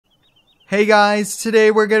Hey guys, today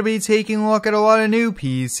we're going to be taking a look at a lot of new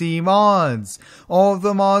PC mods. All of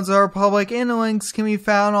the mods are public and the links can be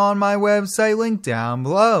found on my website linked down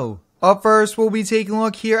below. Up first, we'll be taking a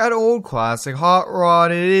look here at Old Classic Hot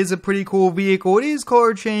Rod. It is a pretty cool vehicle. It is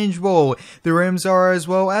color changeable. The rims are, as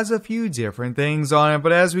well as a few different things on it.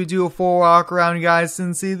 But as we do a full walk around, you guys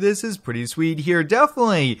can see this is pretty sweet here.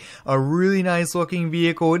 Definitely a really nice looking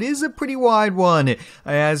vehicle. It is a pretty wide one.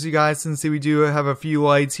 As you guys can see, we do have a few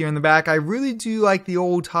lights here in the back. I really do like the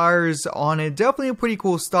old tires on it. Definitely a pretty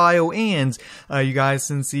cool style. And you guys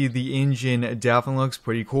can see the engine definitely looks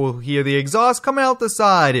pretty cool here. The exhaust coming out the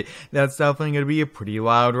side. That's definitely going to be a pretty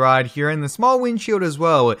loud ride here, and the small windshield as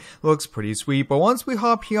well looks pretty sweet. But once we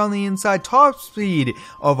hop here on the inside, top speed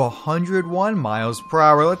of 101 miles per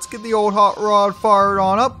hour. Let's get the old hot rod fired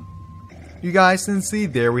on up. You guys can see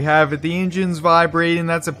there we have it, the engine's vibrating.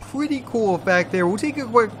 That's a pretty cool effect there. We'll take a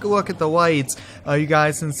quick look at the lights. You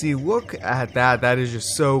guys can see, look at that. That is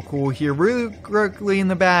just so cool here. Really quickly in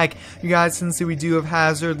the back, you guys can see we do have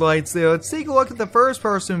hazard lights there. Let's take a look at the first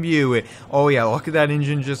person view. Oh yeah, look at that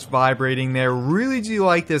engine just vibrating there. Really do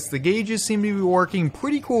like this. The gauges seem to be working.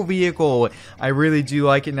 Pretty cool vehicle. I really do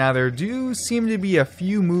like it. Now there do seem to be a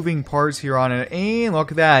few moving parts here on it, and look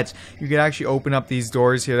at that. You can actually open up these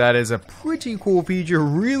doors here. That is a pretty cool feature.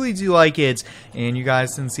 Really do like it. And you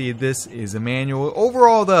guys can see this is a manual.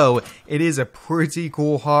 Overall though, it is a pretty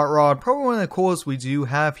cool hot rod. Probably one of the coolest we do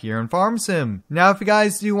have here in Farm Sim. Now if you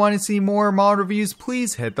guys do want to see more mod reviews,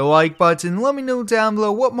 please hit the like button. Let me know down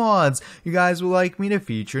below what mods you guys would like me to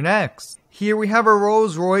feature next. Here we have a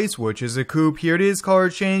Rolls Royce, which is a coupe. Here it is color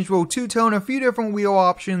changeable, two-tone, a few different wheel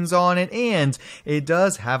options on it, and it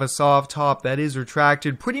does have a soft top that is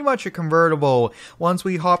retracted, pretty much a convertible. Once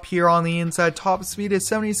we hop here on the inside, top speed is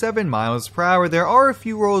 77 miles per hour. There are a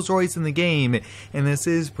few Rolls Royce in the game, and this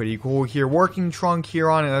is pretty cool here. Working trunk here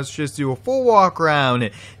on it. Let's just do a full walk around.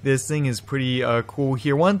 This thing is pretty cool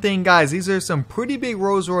here. One thing, guys, these are some pretty big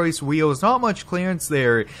Rolls Royce wheels. Not much clearance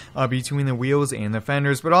there between the wheels and the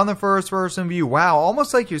fenders, but on the first view, wow,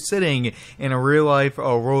 almost like you're sitting in a real life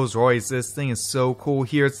Rolls Royce. This thing is so cool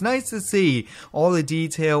here. It's nice to see all the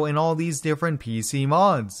detail in all these different PC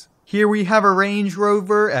mods. Here we have a Range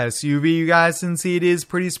Rover SUV. You guys can see it is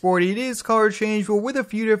pretty sporty. It is color changeable with a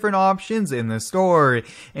few different options in the store.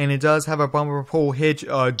 And it does have a bumper pull hitch,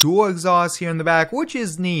 dual exhaust here in the back, which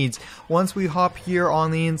is neat. Once we hop here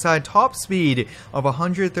on the inside, top speed of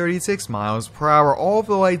 136 miles per hour. All of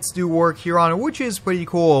the lights do work here on it, which is pretty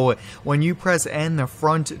cool. When you press N, the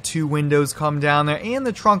front two windows come down there and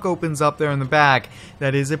the trunk opens up there in the back.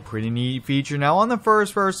 That is a pretty neat feature. Now on the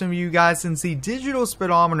first person view, you guys can see digital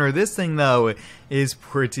speedometer. This thing though is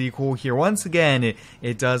pretty cool here. Once again,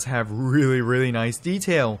 it does have really nice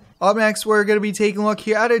detail. Up next, we're going to be taking a look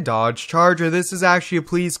here at a Dodge Charger. This is actually a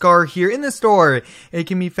police car here in the store. It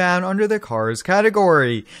can be found under the cars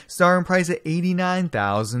category. Starting price at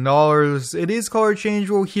 $89,000. It is color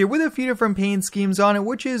changeable here with a few different paint schemes on it,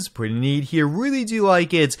 which is pretty neat here. Really do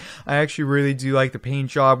like it. I actually really do like the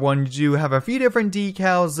paint job one. You do have a few different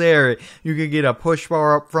decals there. You could get a push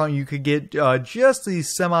bar up front. You could get just the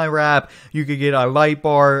semi-wrap. You could get a light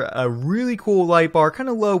bar, a really cool light bar, kind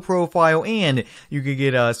of low profile, and you could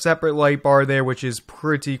get a separate light bar there, which is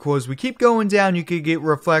pretty cool. As we keep going down, you could get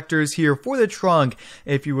reflectors here for the trunk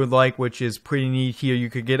if you would like, which is pretty neat here. You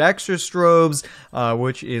could get extra strobes,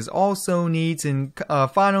 which is also neat, and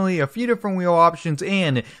finally a few different wheel options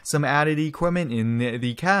and some added equipment in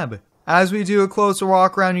the cab. As we do a closer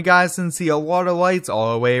walk around, you guys can see a lot of lights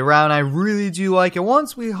all the way around. I really do like it.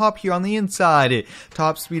 Once we hop here on the inside,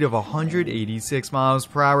 top speed of 186 miles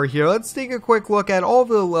per hour here. Let's take a quick look at all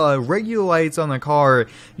the regular lights on the car.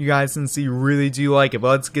 You guys can see, really do like it. But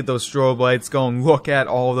let's get those strobe lights going. Look at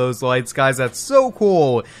all those lights, guys. That's so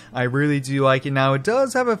cool. I really do like it. Now, it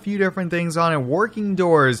does have a few different things on it. Working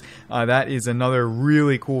doors. That is another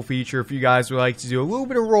really cool feature if you guys would like to do a little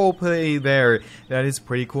bit of role play there. That is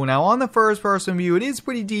pretty cool. Now, on the first person view, it is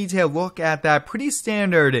pretty detailed. Look at that. Pretty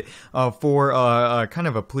standard for kind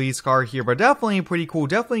of a police car here, but definitely pretty cool.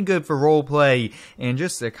 Definitely good for role play and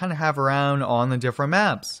just to kind of have around on the different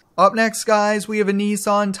maps. Up next, guys, we have a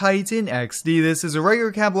Nissan Titan XD. This is a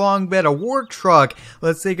regular cab long bed, a work truck.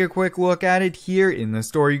 Let's take a quick look at it here in the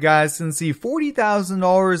store. You guys can see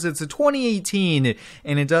 $40,000. It's a 2018,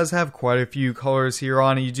 and it does have quite a few colors here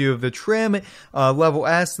on it. You do have the trim, level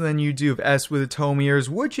S, and then you do have S with the tow mirrors,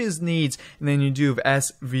 which is neat. And then you do have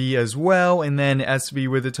SV as well, and then SV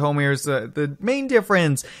with the tow mirrors. The main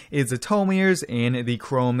difference is the tow mirrors and the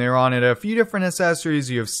chrome there on it. A few different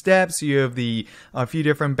accessories. You have steps. You have a few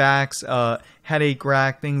different back racks, headache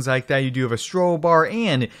rack, things like that. You do have a stroll bar,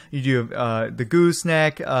 and you do have the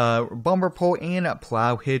gooseneck, bumper pole, and a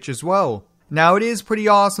plow hitch as well. Now, it is pretty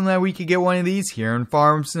awesome that we could get one of these here in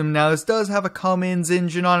Farm Sim. Now, this does have a Cummins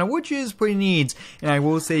engine on it, which is pretty neat. And I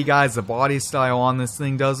will say, guys, the body style on this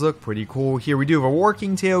thing does look pretty cool. Here, we do have a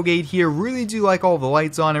working tailgate here. Really do like all the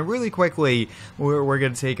lights on it. Really quickly, we're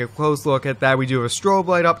going to take a close look at that. We do have a strobe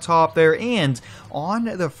light up top there. And on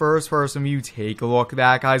the first person view, take a look at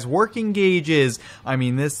that, guys. Working gauges. I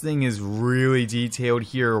mean, this thing is really detailed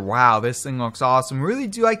here. Wow, this thing looks awesome. Really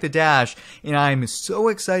do like the dash. And I'm so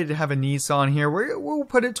excited to have a Nissan here. We'll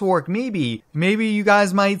put it to work. Maybe you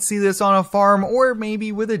guys might see this on a farm, or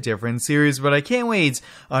maybe with a different series, but I can't wait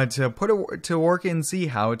to put it to work and see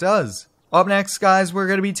how it does. Up next, guys, we're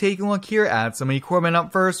going to be taking a look here at some equipment.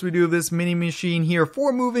 Up first, we do have this mini machine here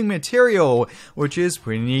for moving material, which is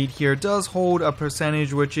pretty neat here. It does hold a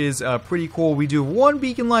percentage, which is pretty cool. We do have one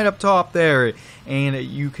beacon light up top there, and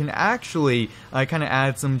you can actually kind of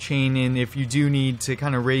add some chain in if you do need to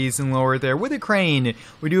kind of raise and lower it there with a crane.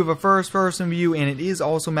 We do have a first-person view, and it is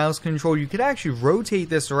also mouse controlled. You could actually rotate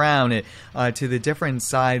this around to the different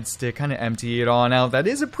sides to kind of empty it on out. That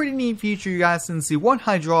is a pretty neat feature. You guys can see one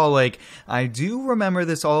hydraulic. I do remember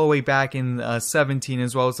this all the way back in 17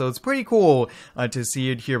 as well, so it's pretty cool to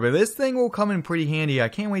see it here. But this thing will come in pretty handy. I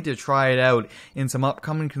can't wait to try it out in some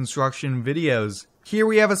upcoming construction videos. Here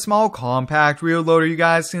we have a small compact wheel loader. You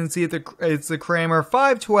guys can see it's the Kramer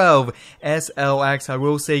 512 SLX. I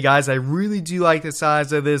will say, guys, I really do like the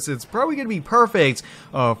size of this. It's probably going to be perfect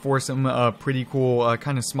for some pretty cool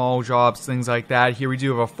kind of small jobs, things like that. Here we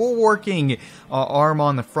do have a full working arm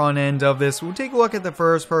on the front end of this. We'll take a look at the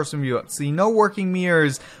first person view. Let's see, no working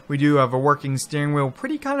mirrors. We do have a working steering wheel.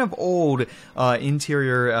 Pretty kind of old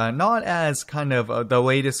interior, not as kind of the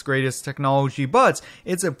latest, greatest technology, but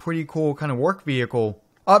it's a pretty cool kind of work vehicle.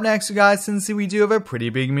 Up next, you guys can see we do have a pretty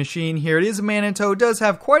big machine here. It is a Manitou. It does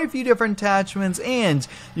have quite a few different attachments, and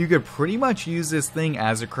you could pretty much use this thing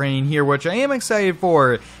as a crane here, which I am excited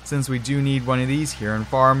for, since we do need one of these here in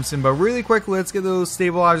Farm Sim. But really quick, let's get those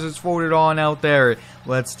stabilizers folded on out there.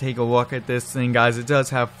 Let's take a look at this thing, guys. It does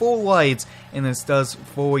have full lights, and this does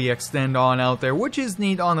fully extend on out there, which is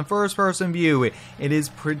neat on the first person view. It is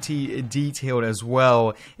pretty detailed as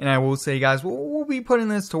well, and I will say, guys, we'll be putting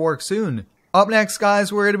this to work soon. Up next,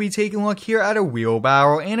 guys, we're going to be taking a look here at a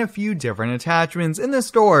wheelbarrow and a few different attachments in the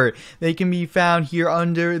store. They can be found here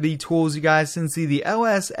under the tools. You guys can see the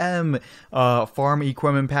LSM farm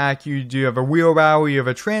equipment pack. You do have a wheelbarrow, you have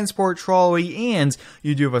a transport trolley, and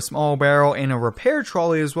you do have a small barrel and a repair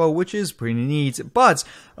trolley as well, which is pretty neat. But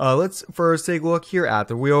let's first take a look here at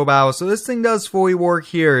the wheelbarrow. So this thing does fully work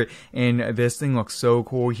here, and this thing looks so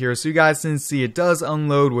cool here. So you guys can see it does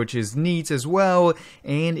unload, which is neat as well.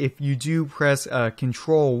 And if you do press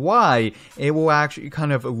Control Y, it will actually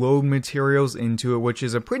kind of load materials into it, which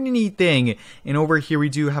is a pretty neat thing. And over here we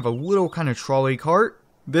do have a little kind of trolley cart.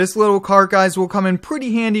 This little cart, guys, will come in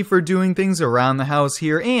pretty handy for doing things around the house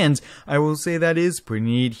here, and I will say that is pretty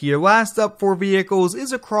neat here. Last up for vehicles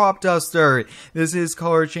is a crop duster. This is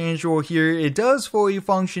color changeable here. It does fully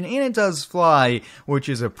function, and it does fly, which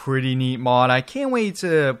is a pretty neat mod. I can't wait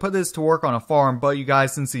to put this to work on a farm, but you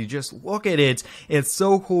guys can see, just look at it. It's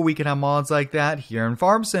so cool we can have mods like that here in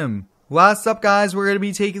Farm Sim. Last up, guys, we're going to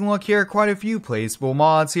be taking a look here at quite a few placeable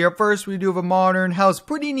mods here. First, we do have a modern house,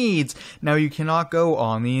 pretty neat. Now, you cannot go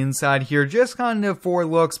on the inside here, just kind of for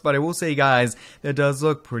looks, but I will say, guys, that does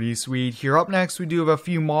look pretty sweet here. Up next, we do have a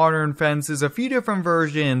few modern fences, a few different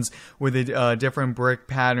versions with different brick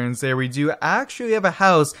patterns there. We do actually have a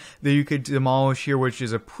house that you could demolish here, which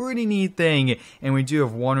is a pretty neat thing, and we do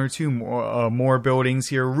have one or two more buildings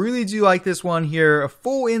here. Really do like this one here, a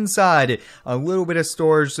full inside, a little bit of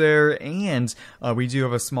storage there, and we do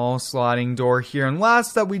have a small sliding door here. And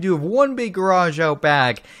last up, we do have one big garage out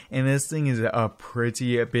back, and this thing is a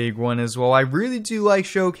pretty big one as well. I really do like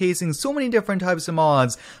showcasing so many different types of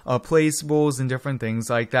mods, placeables and different things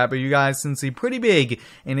like that, but you guys can see pretty big,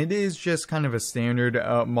 and it is just kind of a standard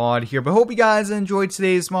mod here. But hope you guys enjoyed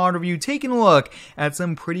today's mod review, taking a look at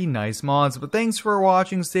some pretty nice mods. But thanks for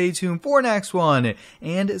watching, stay tuned for next one,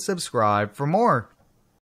 and subscribe for more.